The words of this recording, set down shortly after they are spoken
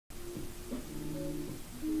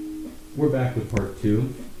We're back with part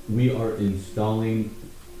 2. We are installing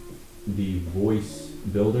the voice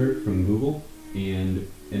builder from Google,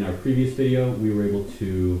 and in our previous video we were able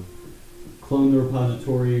to clone the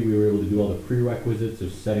repository. We were able to do all the prerequisites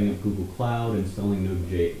of setting up Google Cloud, installing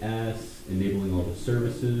Node.js, enabling all the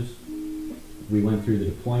services. We went through the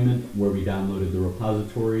deployment where we downloaded the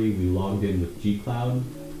repository, we logged in with gcloud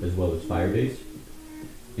as well as Firebase,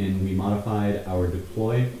 and we modified our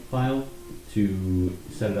deploy file to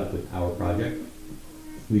set it up with our project.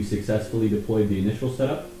 We've successfully deployed the initial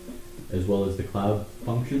setup as well as the cloud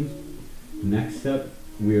functions. Next step,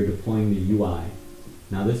 we are deploying the UI.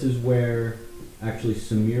 Now this is where actually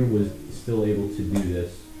Samir was still able to do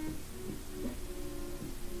this.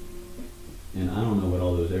 And I don't know what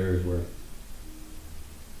all those errors were.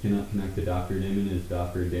 Cannot connect to Docker daemon. Is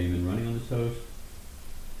Docker daemon running on this host?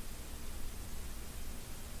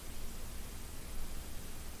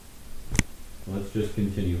 Let's just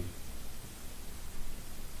continue.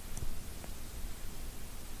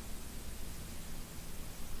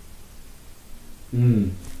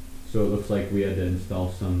 So it looks like we had to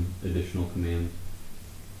install some additional commands.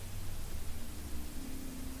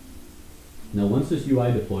 Now once this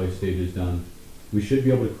UI deploy stage is done, we should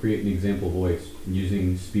be able to create an example voice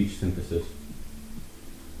using speech synthesis,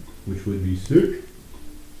 which would be sick.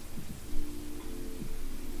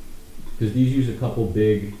 Because these use a couple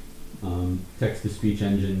big text-to-speech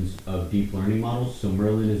engines of deep learning models. So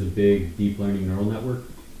Merlin is a big deep learning neural network.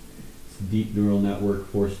 It's a deep neural network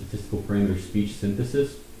for statistical parameter speech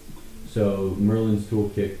synthesis. So Merlin's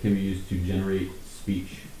toolkit can be used to generate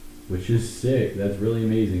speech, which is sick. That's really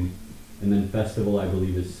amazing. And then Festival, I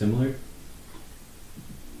believe, is similar.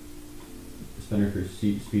 Center for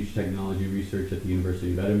Speech Technology Research at the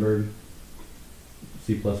University of Edinburgh.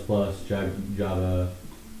 C++, Java,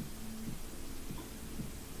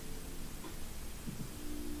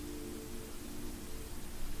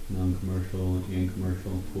 non-commercial and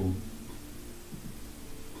commercial. Cool.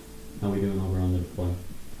 How are we doing over on the deploy?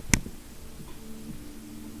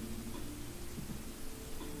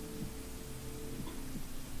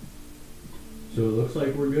 So it looks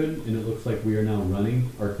like we're good, and it looks like we are now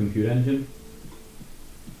running our compute engine.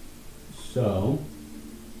 So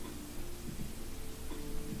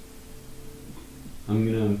I'm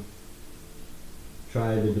gonna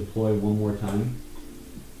try to deploy one more time.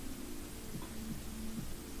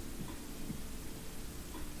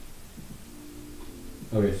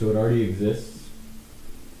 Okay, so it already exists.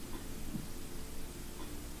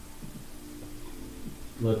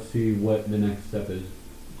 Let's see what the next step is.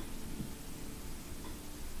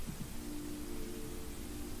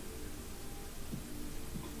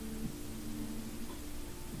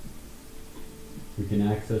 We can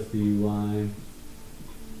access the UI.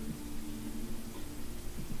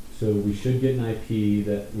 So we should get an IP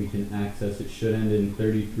that we can access. It should end in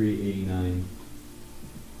 3389.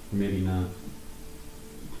 Or maybe not.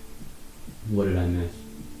 What did I miss?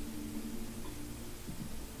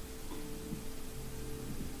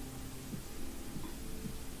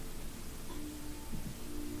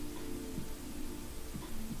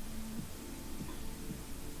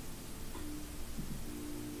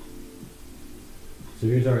 So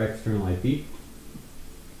here's our external IP.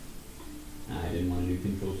 I didn't want to do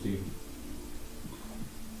Control-C.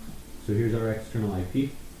 So here's our external IP.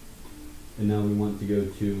 And now we want to go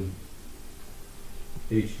to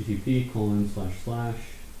http://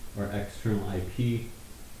 our external IP.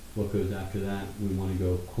 What goes after that? We want to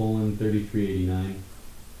go :3389.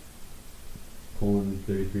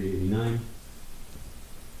 :3389.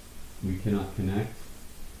 We cannot connect.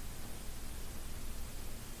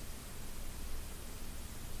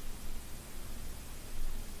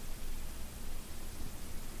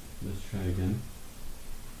 Let's try again.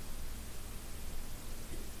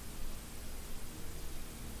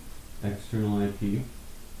 External IP.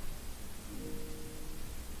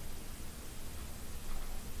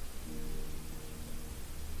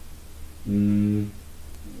 And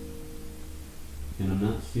I'm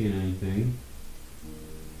not seeing anything.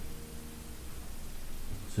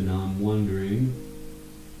 So now I'm wondering,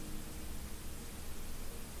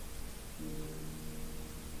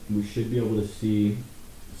 we should be able to see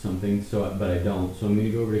something, but I don't. So I'm going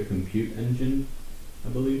to go over to Compute Engine, I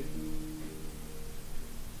believe.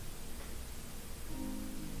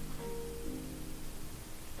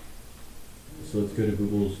 So let's go to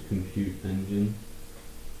Google's Compute Engine.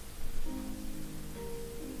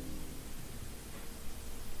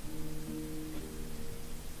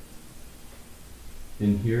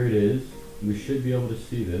 And here it is. We should be able to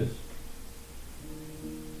see this.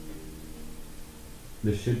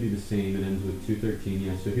 This should be the same. It ends with 213.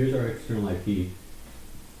 Yeah, so here's our external IP.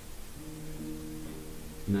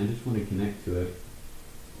 and I just want to connect to it.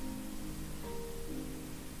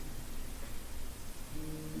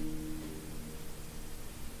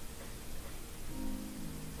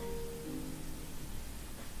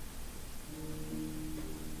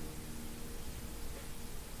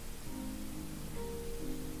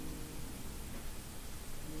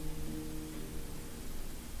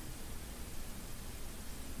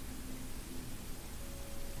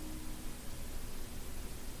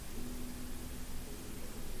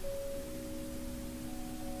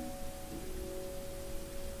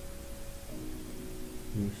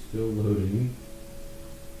 We're still loading.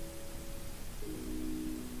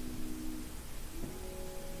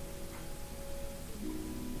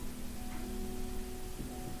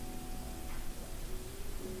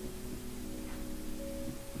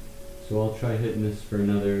 So I'll try hitting this for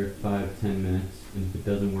another 5-10 minutes, and if it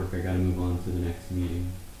doesn't work, I gotta move on to the next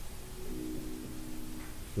meeting.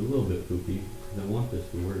 It's a little bit poopy, because I want this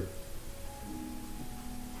to work.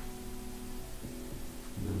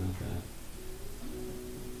 No, not that.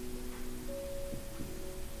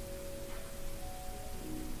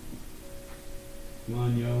 Come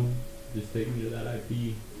on, yo. Just take me to that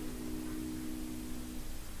IP.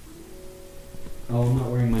 Oh, I'm not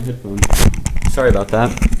wearing my headphones. Sorry about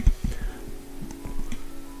that.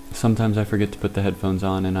 Sometimes I forget to put the headphones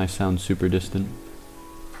on and I sound super distant.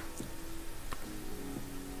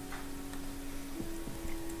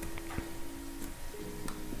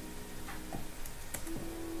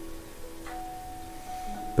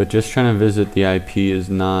 But just trying to visit the IP is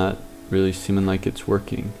not really seeming like it's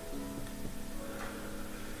working.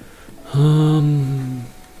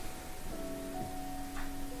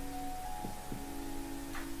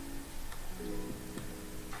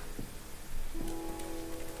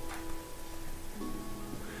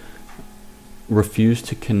 Refuse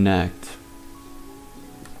to connect.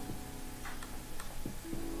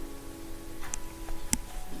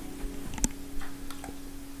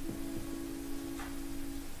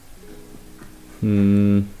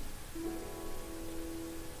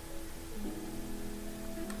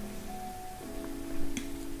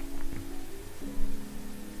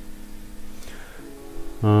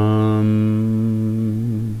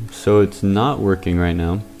 So it's not working right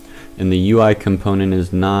now, and the UI component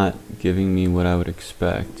is not giving me what I would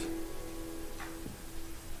expect.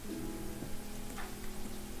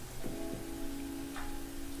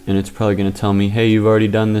 And it's probably going to tell me, hey, you've already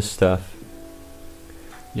done this stuff.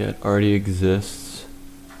 Yeah, it already exists.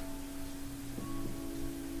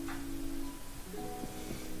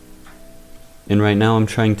 And right now I'm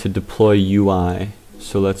trying to deploy UI.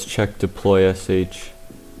 So let's check deploy sh.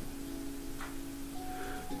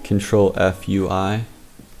 Control F UI.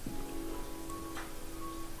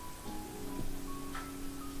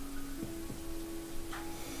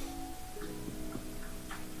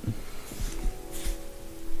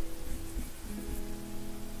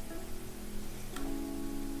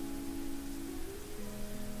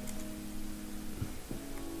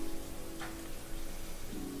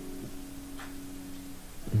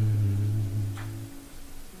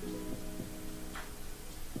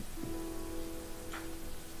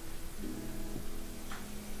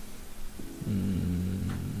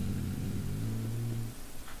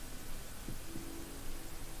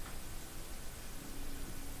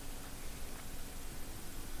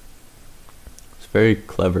 Very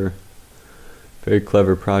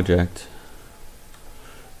clever project,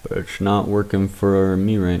 but it's not working for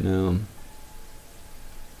me right now.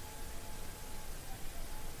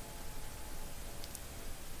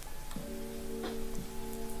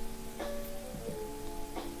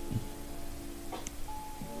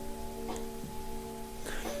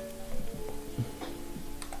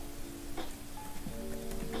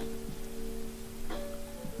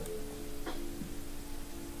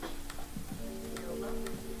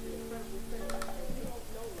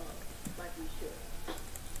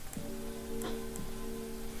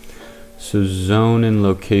 So zone and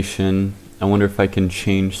location, I wonder if I can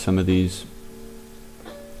change some of these.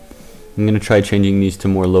 I'm going to try changing these to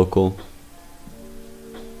more local.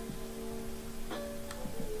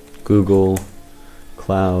 Google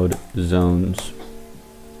Cloud Zones.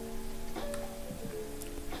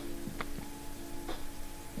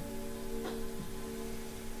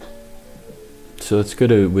 So let's go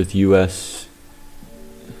to with US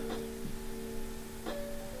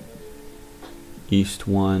East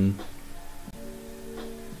 1.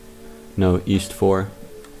 No, East 4.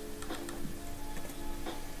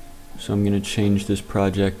 So I'm going to change this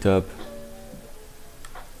project up.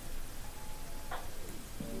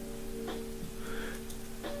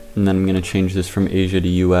 And then I'm going to change this from Asia to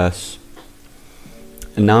US.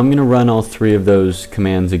 And now I'm going to run all three of those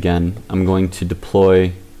commands again. I'm going to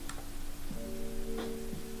deploy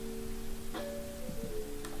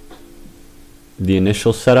the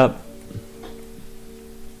initial setup.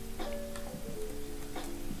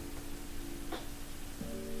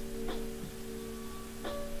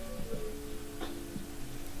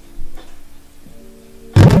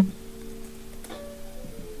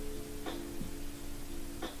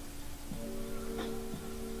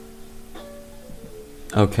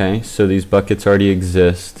 Okay, so these buckets already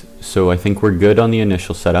exist, so I think we're good on the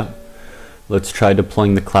initial setup. Let's try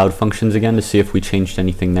deploying the cloud functions again to see if we changed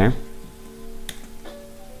anything there.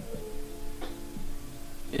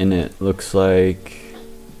 And it looks like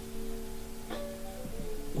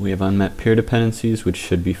we have unmet peer dependencies, which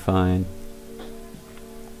should be fine.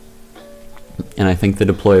 And I think the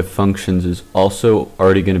deploy of functions is also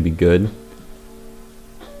already going to be good.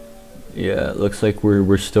 Yeah, it looks like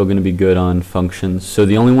we're still going to be good on functions. So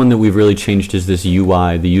the only one that we've really changed is this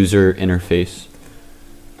UI, the user interface.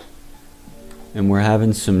 And we're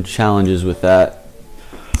having some challenges with that.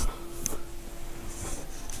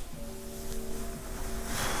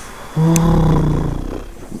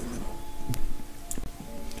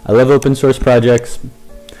 I love open source projects.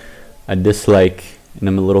 I dislike, and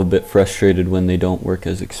I'm a little bit frustrated when they don't work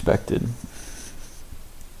as expected.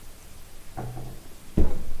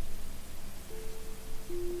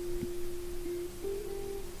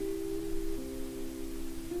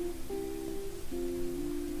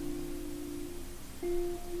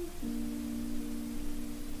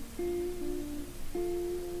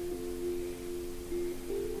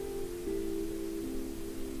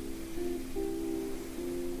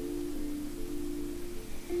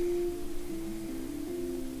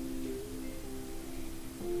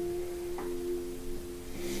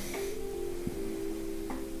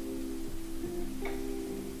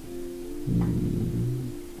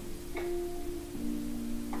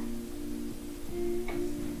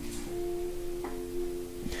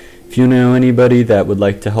 If you know anybody that would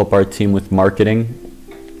like to help our team with marketing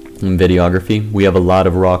and videography, we have a lot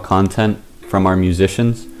of raw content from our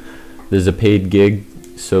musicians. There's a paid gig,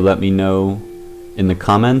 so let me know in the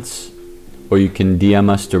comments, or you can DM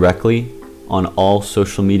us directly on all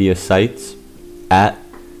social media sites at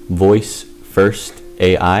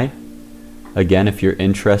VoiceFirstAI. Again, if you're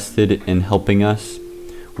interested in helping us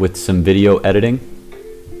with some video editing,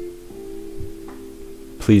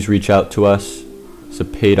 please reach out to us. It's a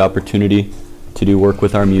paid opportunity to do work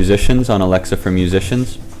with our musicians on Alexa for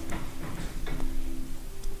Musicians.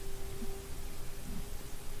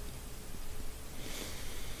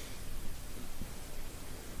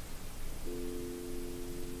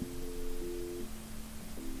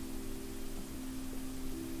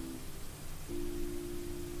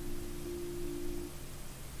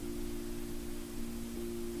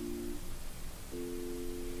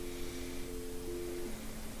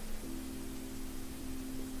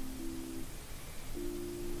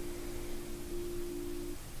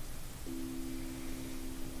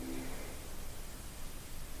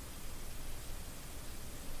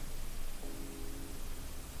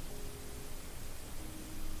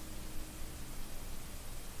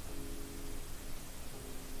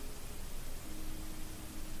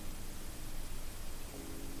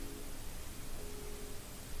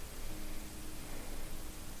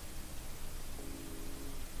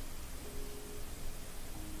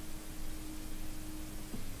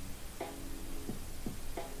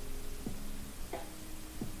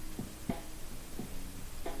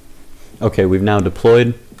 Okay, we've now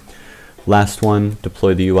deployed. Last one,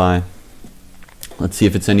 deploy the UI. Let's see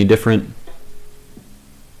if it's any different.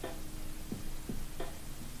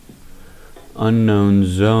 Unknown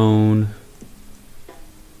zone.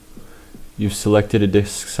 You've selected a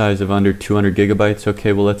disk size of under 200 gigabytes.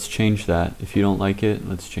 Okay, well, let's change that. If you don't like it,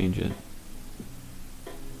 let's change it.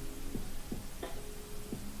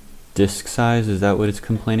 Disk size, is that what it's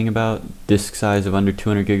complaining about? Disk size of under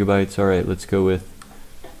 200 gigabytes. All right, let's go with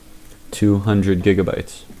 200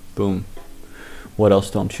 gigabytes. Boom. What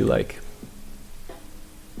else don't you like?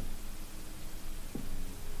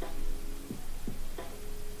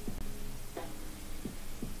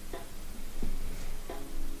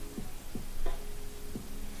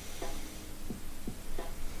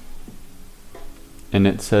 And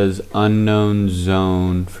it says unknown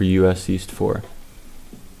zone for US East 4.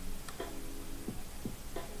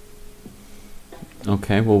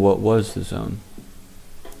 Okay, well, what was the zone?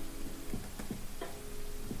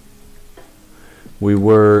 We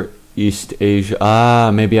were East Asia.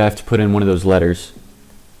 Ah, maybe I have to put in one of those letters.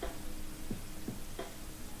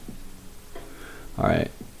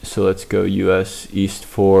 Alright, so let's go US East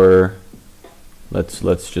 4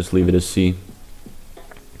 Let's just leave it as C.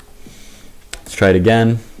 Let's try it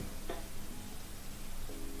again.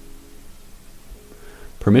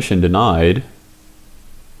 Permission denied.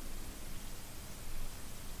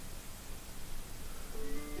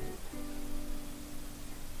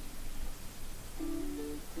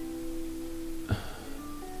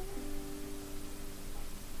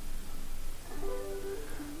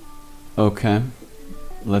 Okay,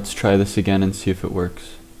 let's try this again and see if it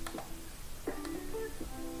works.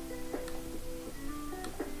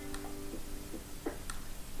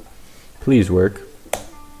 Please work.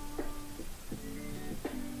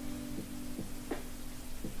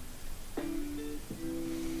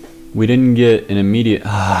 We didn't get an immediate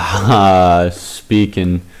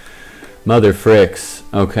speaking mother fricks.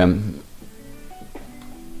 Okay.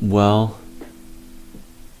 Well,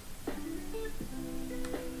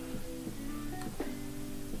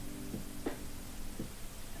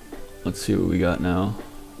 let's see what we got now.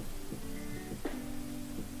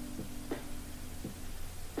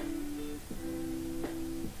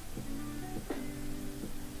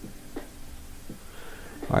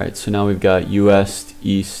 Alright, so now we've got US,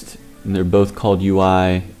 East, and they're both called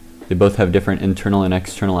UI. They both have different internal and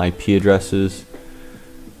external IP addresses.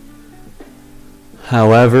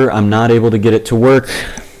 However, I'm not able to get it to work.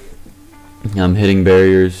 I'm hitting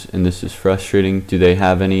barriers, and this is frustrating. Do they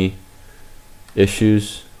have any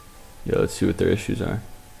issues? Yeah, let's see what their issues are.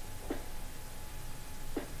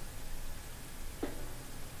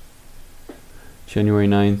 January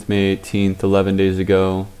 9th, May 18th, 11 days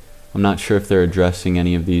ago. I'm not sure if they're addressing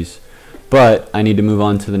any of these, but I need to move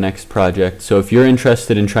on to the next project. So if you're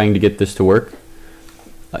interested in trying to get this to work,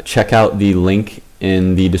 check out the link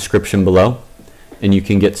in the description below, and you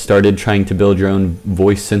can get started trying to build your own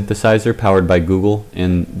voice synthesizer powered by Google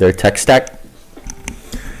and their tech stack.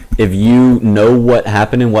 If you know what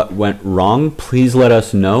happened and what went wrong, please let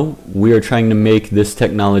us know. We are trying to make this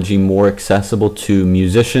technology more accessible to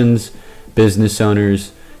musicians, business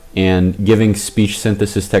owners, and giving speech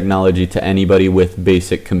synthesis technology to anybody with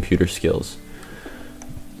basic computer skills.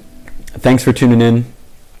 Thanks for tuning in.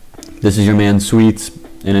 This is your man Sweets,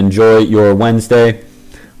 and enjoy your Wednesday.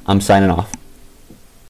 I'm signing off.